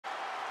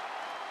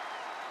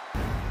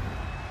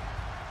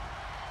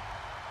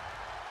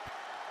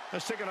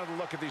Let's take another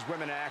look at these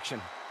women in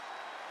action.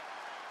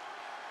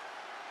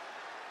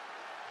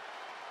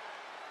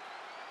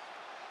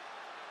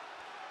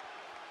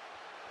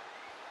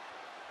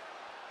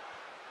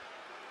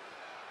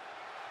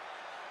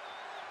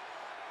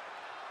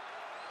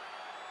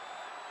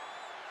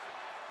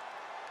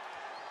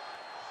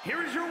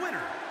 Here is your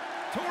winner,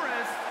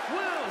 Torres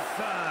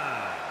Wilson.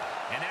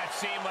 And that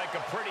seemed like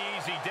a pretty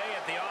easy day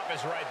at the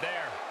office right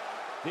there.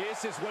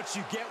 This is what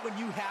you get when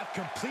you have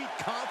complete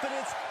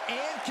confidence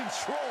and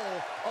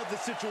control of the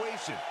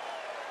situation.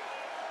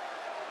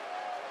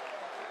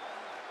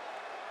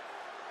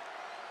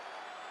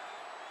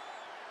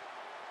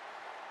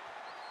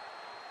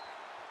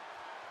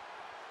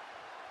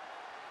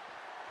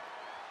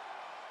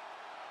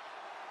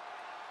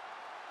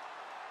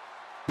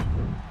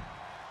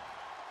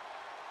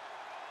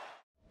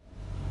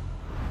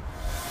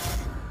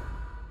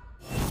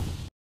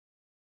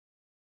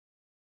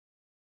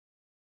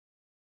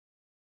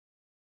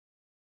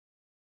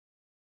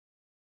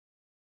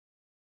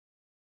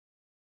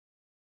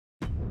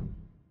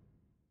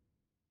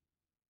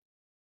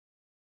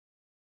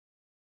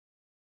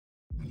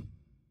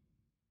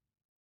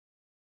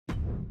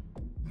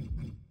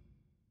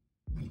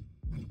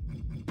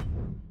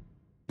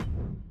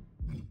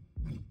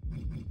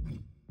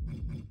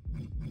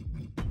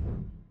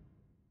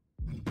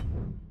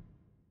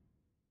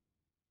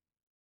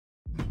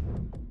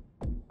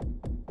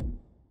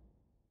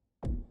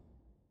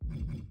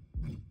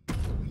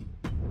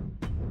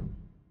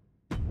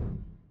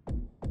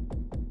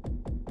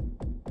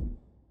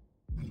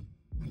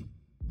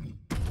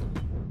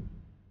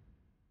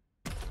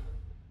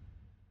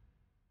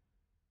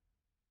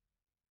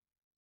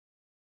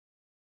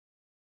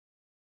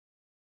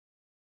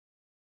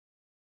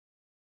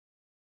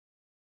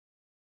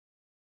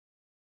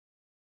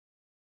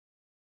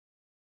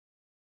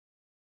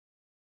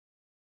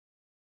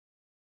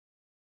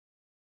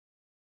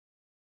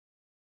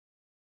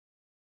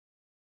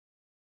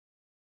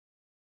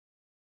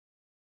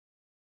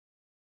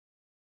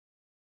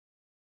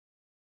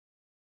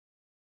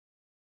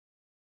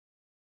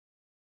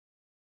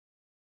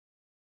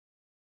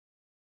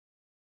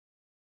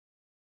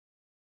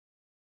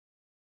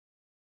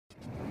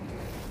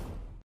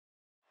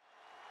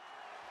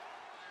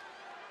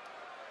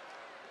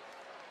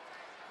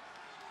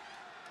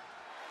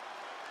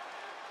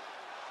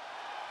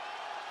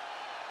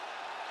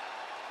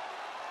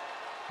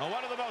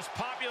 One of the most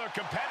popular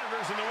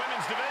competitors in the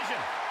women's division.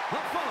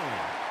 The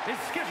following is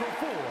scheduled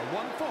for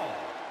one fall.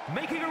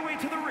 Making her way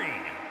to the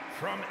ring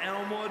from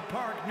Elmwood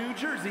Park, New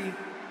Jersey,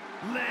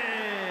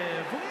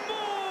 Liv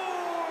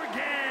Morgan.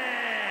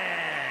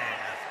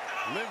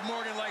 Liv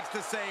Morgan likes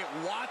to say,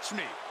 watch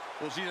me.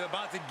 Well, she's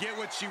about to get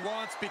what she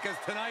wants because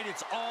tonight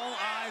it's all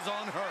eyes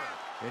on her.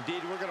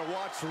 Indeed, we're going to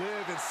watch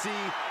Liv and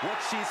see what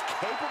she's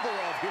capable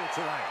of here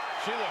tonight.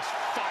 She looks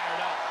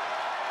fired up.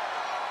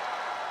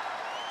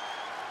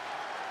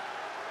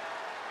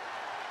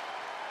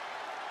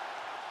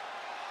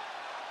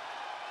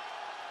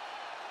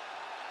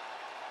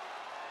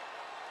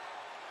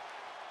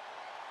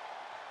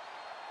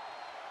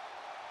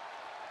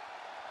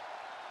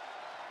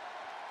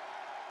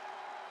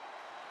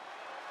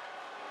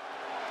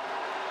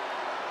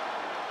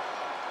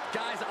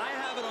 Guys, I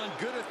have it on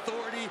good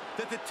authority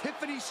that the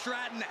Tiffany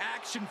Stratton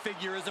action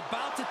figure is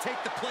about to take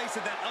the place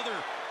of that other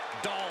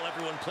doll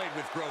everyone played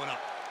with growing up.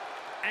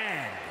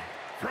 And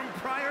from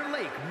Prior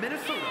Lake,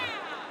 Minnesota,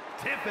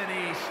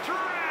 Tiffany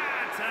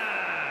Stratton.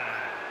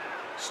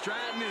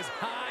 Stratton is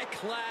high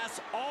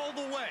class all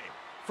the way,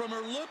 from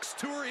her looks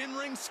to her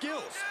in-ring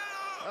skills.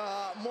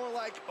 More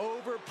like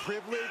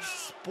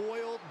overprivileged,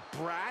 spoiled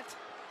brat.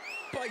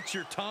 Bite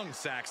your tongue,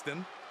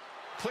 Saxton.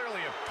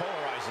 Clearly a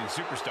polarizing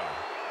superstar.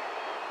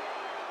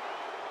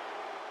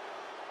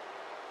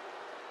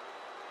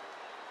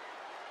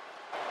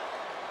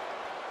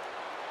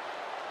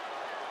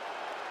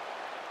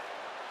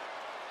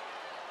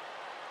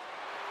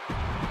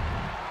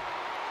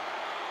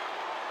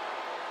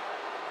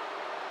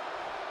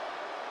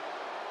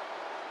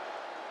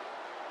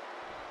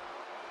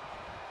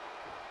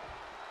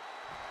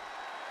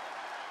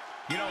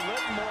 You know,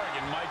 Liv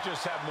Morgan might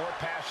just have more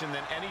passion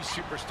than any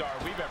superstar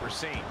we've ever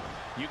seen.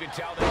 You can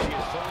tell that she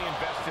is fully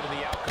invested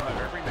in the outcome of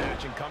every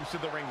match and comes to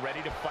the ring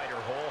ready to fight her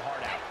whole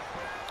heart out.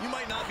 You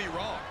might not be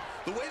wrong.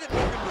 The way that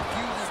Morgan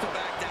refuses to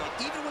back down,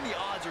 even when the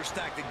odds are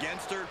stacked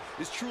against her,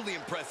 is truly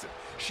impressive.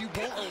 She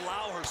won't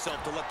allow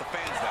herself to let the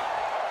fans down.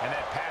 And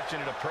that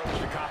passionate approach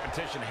to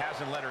competition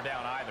hasn't let her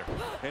down either.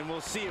 And we'll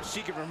see if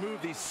she can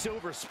remove the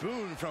silver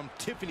spoon from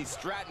Tiffany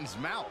Stratton's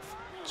mouth.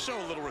 Show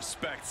a little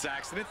respect,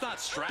 Saxton. It's not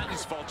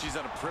Stratton's fault she's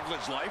had a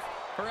privileged life.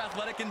 Her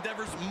athletic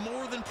endeavors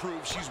more than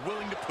prove she's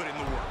willing to put in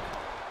the work.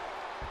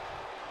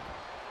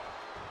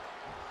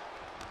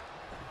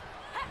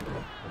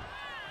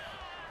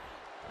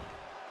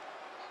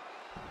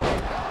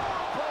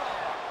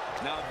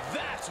 Now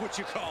that's what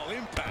you call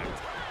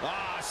impact.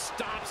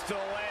 Stops to the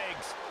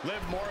legs.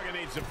 Liv Morgan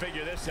needs to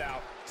figure this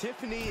out.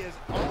 Tiffany is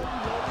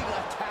unloading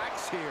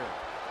attacks here.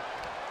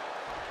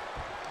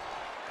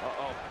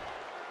 Uh-oh.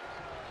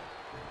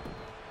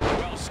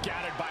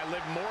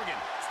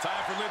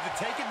 for Liv to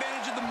take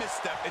advantage of the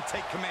misstep and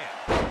take command.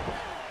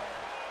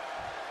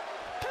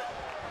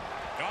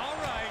 All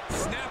right,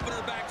 snapping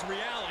her back to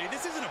reality.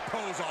 This isn't a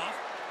pose-off.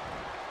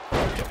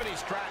 Tiffany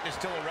Stratton is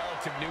still a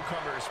relative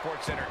newcomer to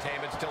sports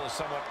entertainment, still a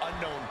somewhat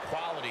unknown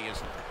quality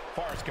as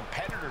far as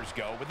competitors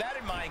go. With that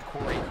in mind,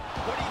 Corey,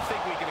 what do you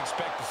think we can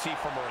expect to see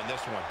from her in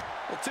this one?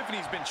 Well,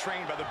 Tiffany's been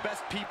trained by the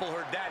best people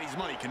her daddy's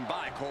money can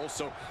buy, Cole,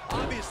 so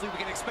obviously we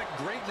can expect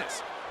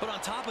greatness. But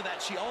on top of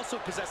that, she also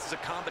possesses a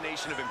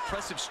combination of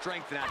impressive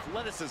strength and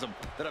athleticism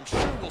that I'm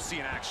sure we'll see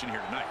in action here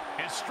tonight.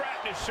 And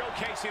Stratton is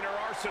showcasing her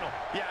arsenal.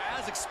 Yeah,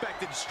 as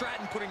expected,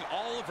 Stratton putting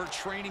all of her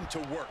training to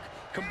work.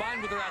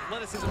 Combined with her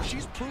athleticism,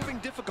 she's proving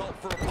difficult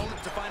for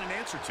opponents to find an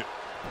answer to.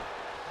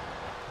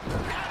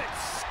 Got it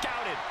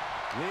scouted.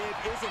 Liv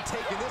isn't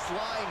taking this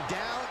lying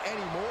down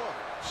anymore.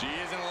 She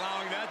isn't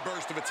allowing that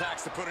burst of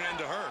attacks to put an end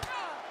to her.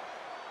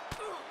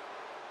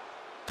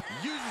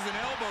 Uses an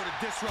elbow to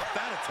disrupt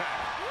that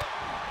attack.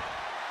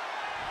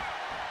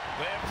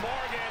 Liv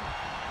Morgan.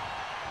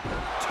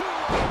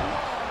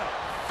 2-on-1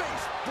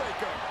 face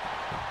breaker.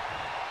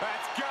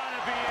 That's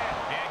gotta be it.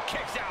 And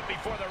kicks out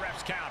before the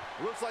refs count.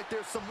 Looks like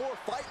there's some more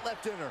fight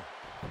left in her.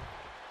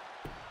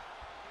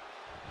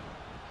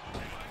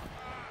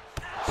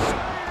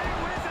 Shining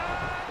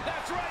Wizard!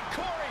 That's right,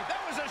 Corey.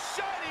 That was a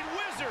Shining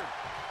Wizard.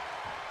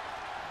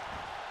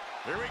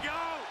 Here we go.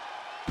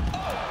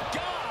 Oh,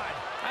 God!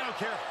 I don't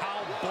care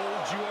how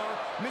bold you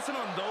are, missing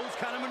on those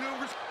kind of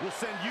maneuvers will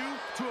send you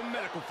to a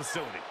medical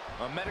facility.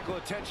 Medical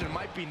attention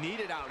might be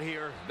needed out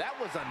here. That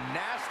was a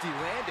nasty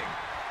landing.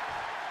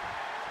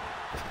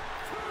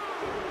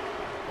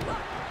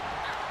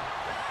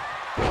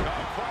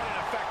 Oh, quite an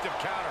effective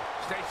counter.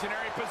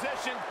 Stationary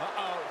position.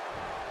 Uh-oh.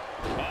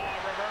 Oh,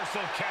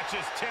 reversal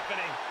catches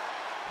Tiffany.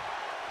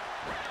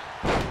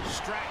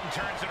 Stratton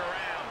turns it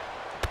around.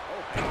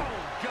 Oh,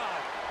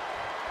 God.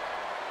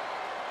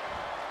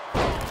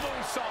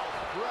 Moonsault.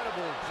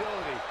 Incredible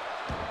agility.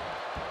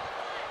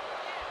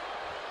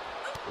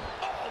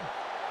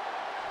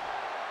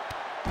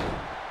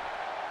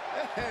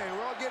 Hey,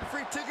 we're all getting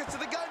free tickets to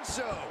the gun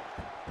show.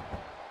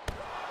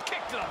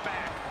 Kick to the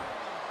back.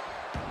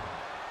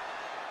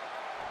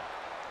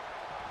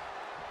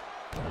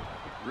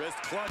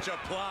 Wrist clutch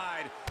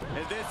applied,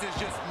 and this is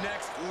just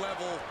next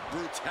level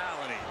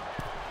brutality.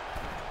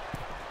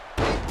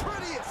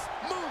 Prettiest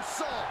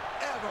moonsault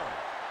ever.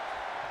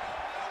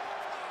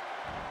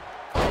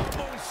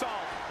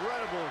 Moonsault.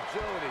 Incredible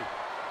agility.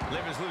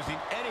 Liv is losing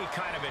any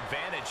kind of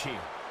advantage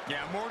here.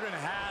 Yeah, Morgan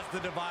has to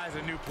devise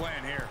a new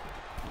plan here.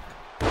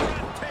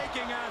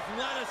 Breathtaking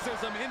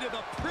athleticism into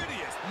the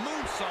prettiest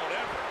moonsault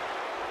ever.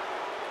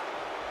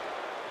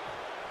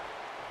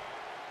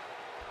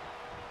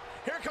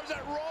 Here comes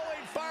that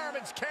rolling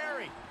fireman's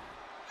carry.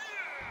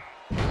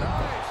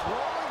 Nice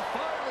rolling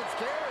fireman's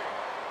carry.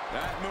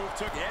 That move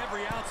took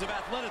every ounce of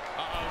athletic.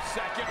 Uh-oh,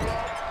 second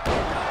rope.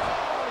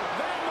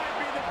 That might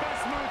be the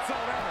best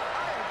moonsault ever.